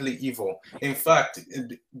blatantly evil. In fact,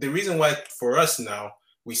 the reason why for us now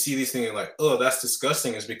we see these things like, oh, that's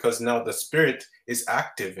disgusting, is because now the Spirit is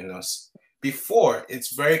active in us. Before,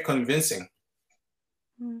 it's very convincing.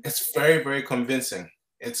 It's very, very convincing.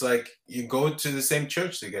 It's like you go to the same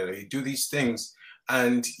church together, you do these things,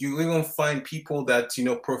 and you even find people that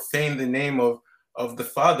profane the name of the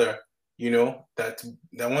Father, that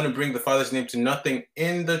want to bring the Father's name to nothing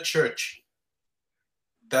in the church.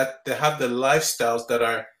 That they have the lifestyles that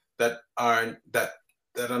are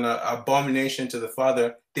an abomination to the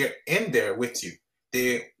Father. They're in there with you.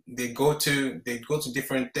 They go to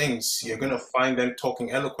different things. You're gonna find them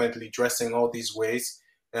talking eloquently, dressing all these ways,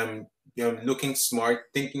 looking smart,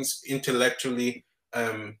 thinking intellectually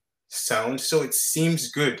sound. So it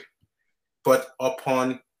seems good, but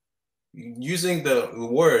upon using the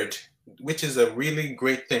word, which is a really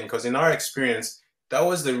great thing, because in our experience, that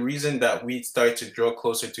was the reason that we started to draw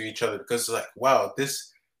closer to each other, because wow,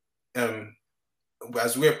 this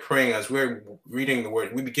as we're praying, as we're reading the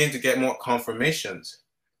word, we begin to get more confirmations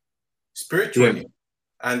spiritually.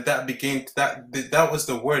 And that was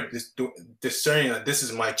the word, discerning that this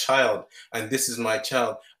is my child and this is my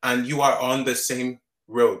child, and you are on the same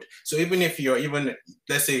road. So even if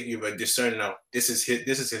let's say you were discerning now, this is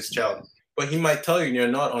his child, but he might tell you you're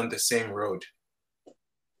not on the same road.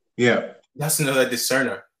 Yeah, that's another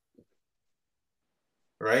discerner,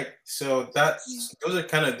 right? So those are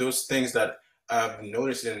kind of those things that I've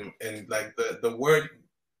noticed in the word.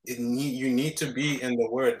 You need to be in the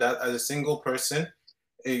word. That as a single person,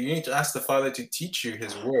 you need to ask the Father to teach you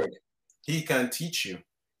His word. He can teach you,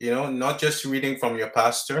 not just reading from your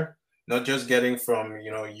pastor, not just getting from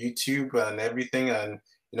YouTube and everything, and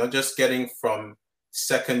just getting from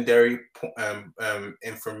secondary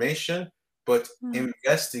information, but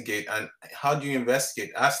investigate. And how do you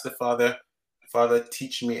investigate? Ask the Father,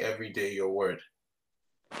 teach me every day your word,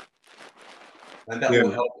 and that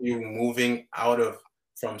will help you moving out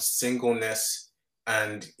from singleness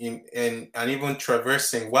and even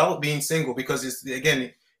traversing while being single, because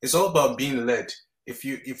it's all about being led. If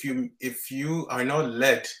you are not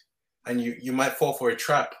led, and you might fall for a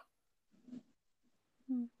trap.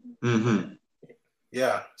 Mm-hmm.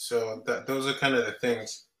 Yeah, so those are kind of the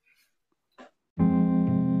things.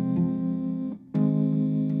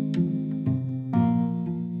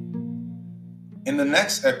 In the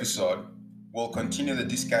next episode, we'll continue the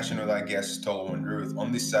discussion with our guests Tolu and Ruth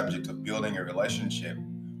on this subject of building a relationship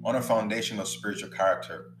on a foundation of spiritual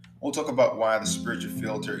character. We'll talk about why the spiritual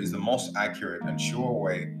filter is the most accurate and sure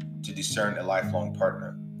way to discern a lifelong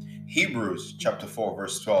partner. Hebrews chapter 4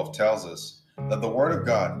 verse 12 tells us that the word of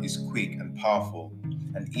God is quick and powerful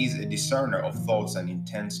and is a discerner of thoughts and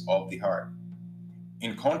intents of the heart.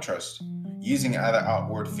 In contrast, using other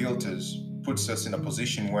outward filters puts us in a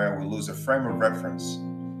position where we lose a frame of reference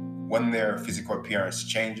when their physical appearance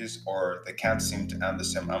changes or they can't seem to earn the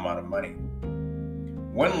same amount of money.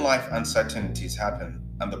 When life uncertainties happen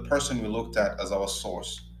and the person we looked at as our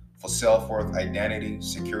source for self-worth, identity,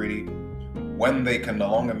 security, when they can no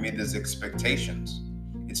longer meet these expectations,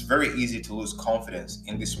 it's very easy to lose confidence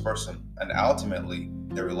in this person and ultimately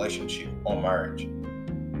the relationship or marriage.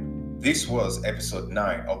 This was episode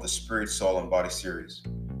 9 of the Spirit, Soul, and Body series.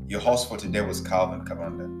 Your host for today was Calvin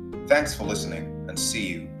Kabanda. Thanks for listening and see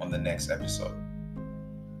you on the next episode.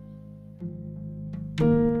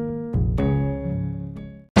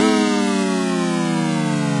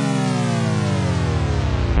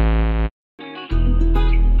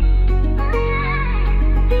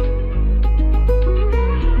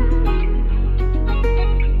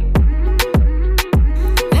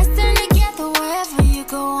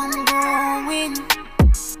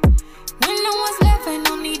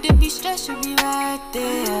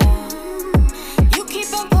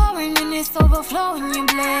 Overflowing your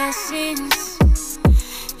blessings.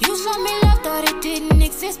 You showed me love, thought it didn't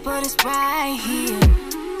exist, but it's right here.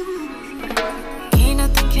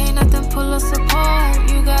 Can't nothing pull us apart.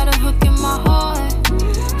 You got a hook in my heart.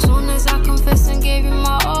 Soon as I confessed and gave you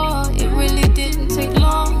my all, it really didn't take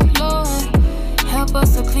long, Lord. Help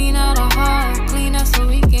us to clean out our heart, clean us so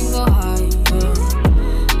we can go higher.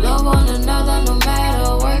 Love one another no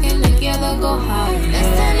matter, working together, go higher. Let's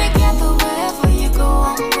stand together wherever you go,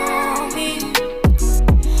 I'm going.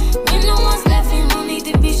 When no one's left, you no need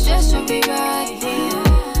to be stressed, you'll be right there.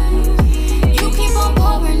 You keep on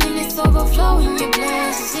pouring and it's overflowing your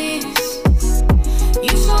blessings. You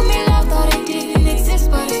showed me love, thought it didn't exist,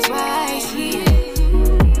 but it's right.